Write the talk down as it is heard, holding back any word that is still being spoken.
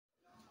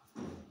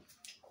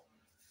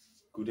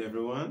Good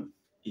everyone,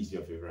 is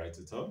your favorite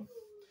tutor.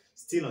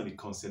 Still on the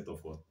concept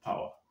of what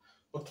power.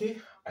 Okay,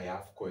 I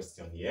have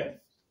question here.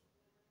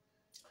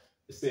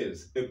 It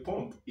says a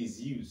pump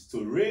is used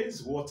to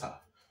raise water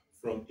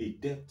from a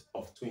depth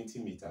of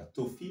 20 meters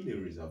to fill a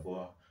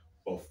reservoir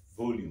of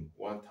volume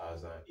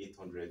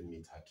 1,800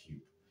 meter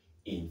cube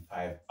in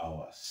 5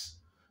 hours.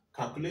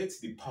 Calculate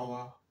the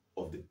power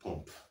of the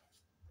pump.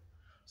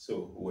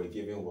 So we're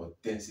given what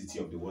density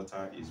of the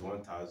water is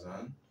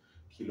 1,000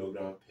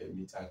 kilogram per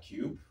meter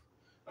cube.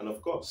 And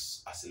of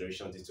course,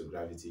 acceleration due to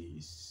gravity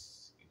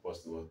is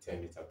equals to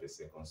 10 meter per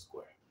second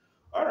square.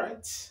 All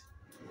right,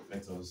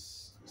 let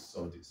us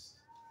solve this.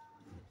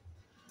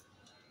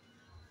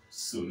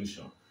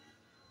 Solution.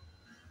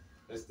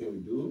 First thing we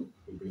do,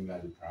 we bring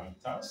out the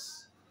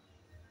parameters.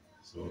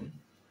 So,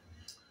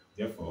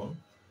 therefore,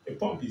 a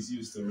pump is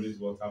used to raise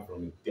water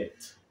from a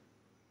depth.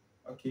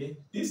 Okay,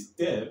 this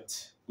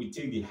depth, we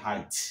take the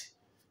height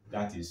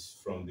that is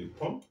from the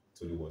pump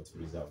to the water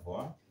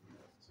reservoir.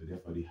 So,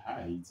 therefore, the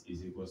height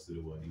is equals to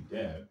the what? The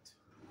depth,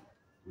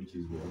 which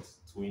is what?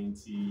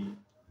 20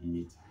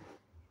 meters.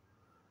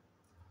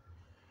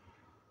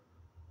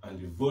 And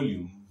the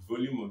volume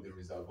of the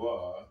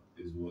reservoir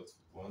is what?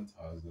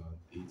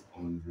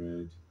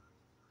 1,800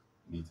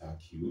 meter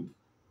cube.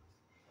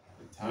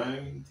 The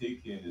time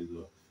taken is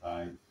what?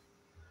 5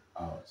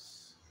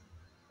 hours.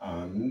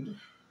 And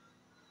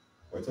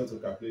we're trying to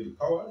calculate the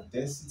power,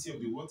 density of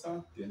the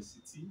water,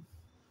 density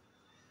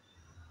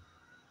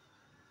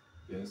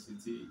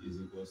is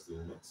equals to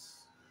what?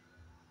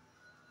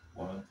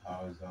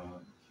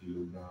 1,000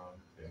 kilogram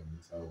per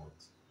meter what?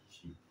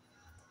 Cube.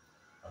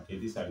 Okay,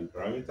 these are the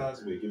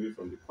parameters we're given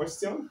from the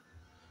question.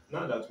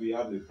 Now that we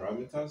have the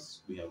parameters,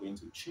 we are going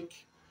to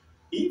check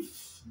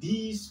if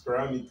these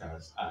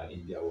parameters are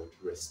in their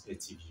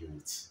respective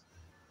units.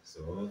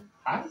 So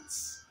height,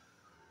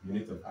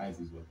 unit of height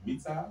is what?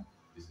 Meter,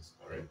 this is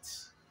correct.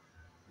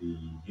 The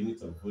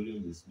unit of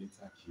volume is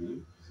meter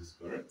cube, this is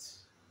correct.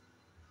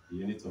 The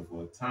unit of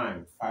what?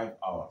 Time, 5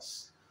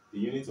 hours. The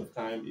unit of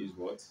time is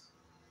what?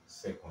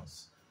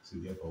 Seconds. So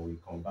therefore we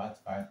convert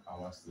 5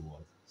 hours to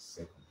what?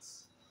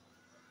 Seconds.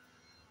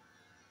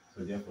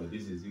 So therefore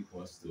this is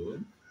equals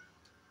to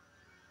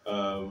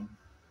from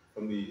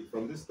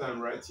this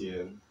time right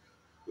here,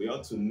 we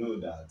ought to know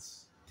that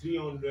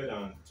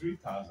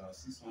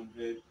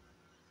 303,600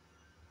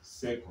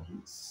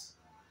 seconds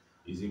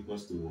is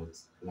equals to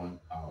what? 1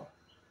 hour.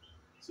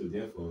 So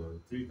therefore,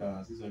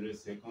 3,600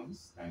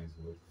 seconds times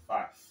what?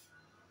 5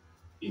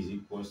 is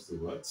equals to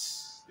what?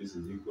 This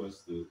is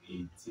equals to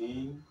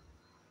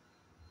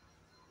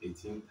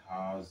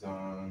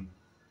 18,000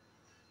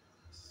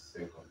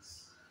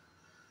 seconds.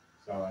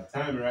 So our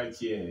time right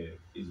here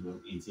is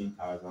what?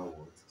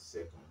 18,000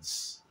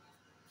 seconds.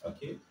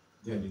 Okay,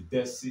 then the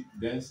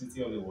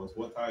density of the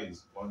water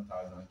is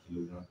 1,000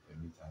 kilograms per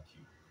meter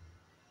cube.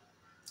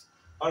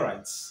 All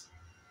right,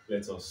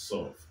 let us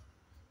solve.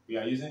 We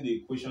are using the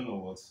equation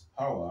of what?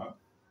 Power,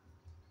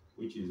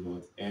 which is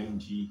what?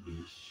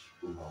 mgh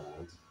over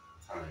what?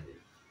 Time.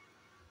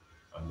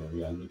 And then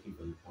we are looking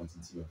for the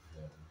quantity of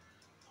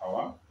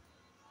power.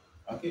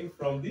 Okay,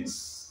 from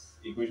this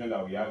equation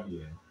that we have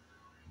here,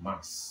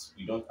 mass,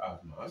 we don't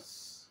have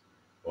mass,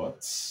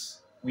 but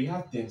we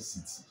have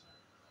density.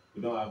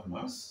 We don't have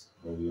mass,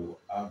 but we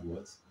have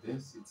what?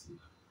 Density.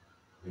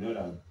 We know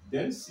that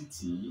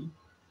density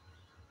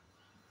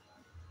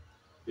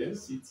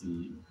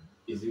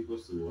is equal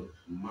to what?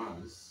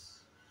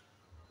 Mass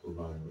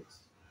over what?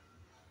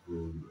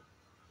 Volume.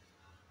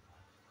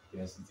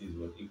 Density is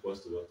what?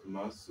 Equals to what?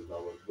 Mass over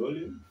what?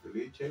 Volume. So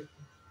we check.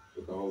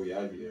 Look at what we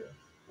have here.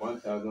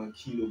 1,000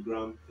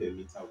 kilogram per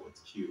meter what?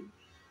 Cube.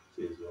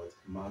 So is what?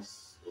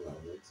 Mass over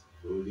what?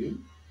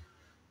 Volume.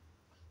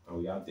 And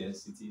we have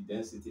density.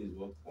 Density is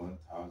what?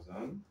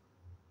 1,000.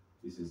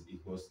 This is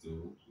equals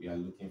to, we are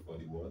looking for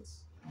the what?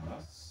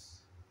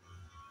 Mass.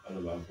 And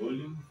over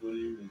volume.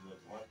 Volume is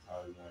what?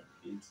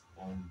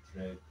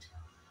 1,800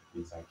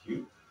 meter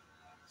cube.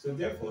 So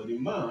therefore, the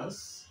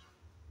mass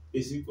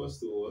is equals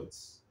to what?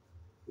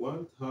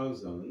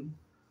 1,000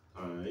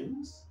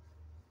 times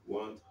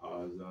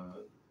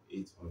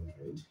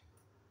 1,800.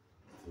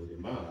 So the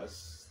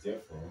mass,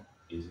 therefore,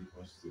 is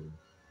equals to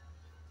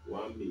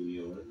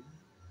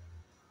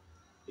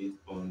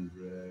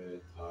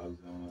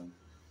 1,800,000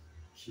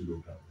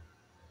 kilogram.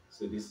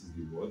 So this is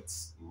the what?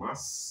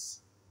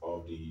 Mass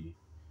of the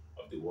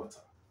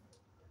water.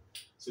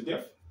 So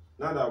therefore,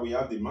 now that we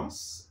have the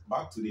mass,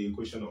 back to the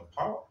equation of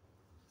power.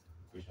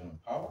 Equation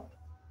of power.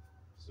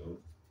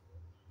 So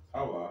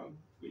power,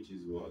 which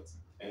is what?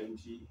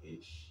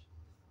 mgh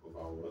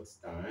over what?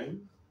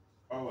 Time.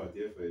 Power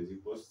therefore is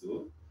equals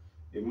to,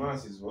 the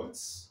mass is what?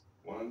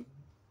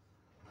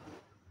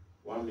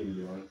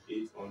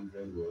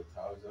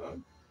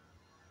 1,800,000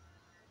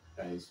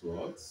 times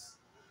what?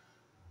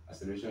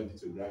 Acceleration due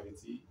to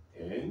gravity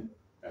 10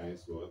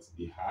 times what?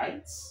 The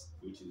height,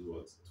 which is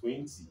what?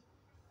 20,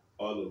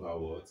 all over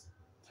what?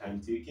 Time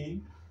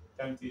taking.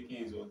 Time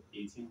taking is what?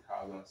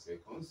 18,000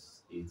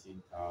 seconds.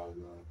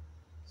 18,000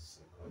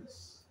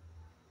 seconds.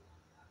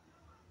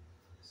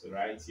 So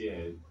right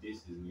here, this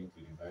is going to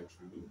divide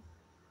through.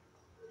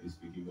 This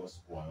will give us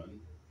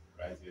 1.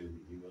 Right here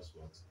will give us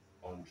what?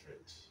 100.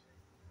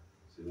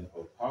 So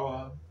therefore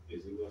power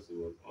is equal to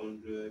what?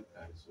 100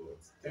 times what?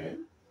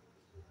 10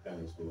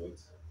 times what?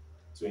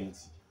 20.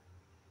 So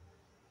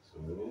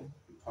the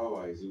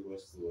power is equal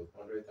to what?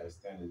 100 times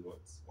 10 is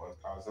what?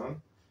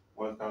 1000.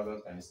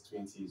 1000 times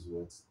 20 is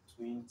what?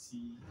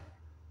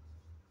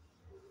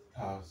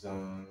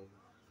 20,000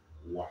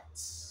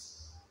 watts.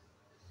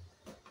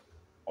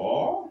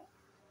 Or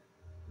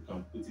you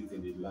can put it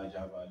in the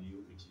larger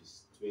value, which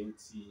is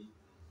 20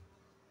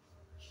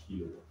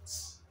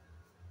 kilowatts.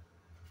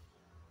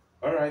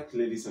 All right,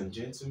 ladies and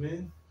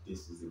gentlemen,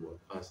 this is the what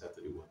answer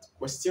to the what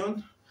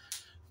question.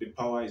 The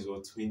power is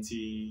what?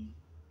 20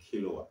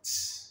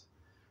 kilowatts.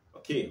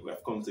 Okay, we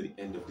have come to the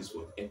end of this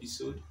what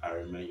episode. I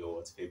remind you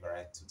what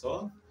favorite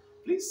tutor.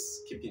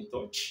 Please keep in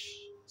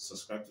touch,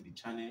 subscribe to the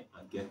channel,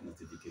 and get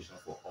notification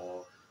for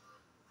all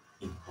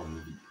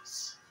incoming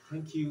videos.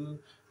 Thank you,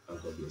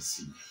 and God bless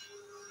you.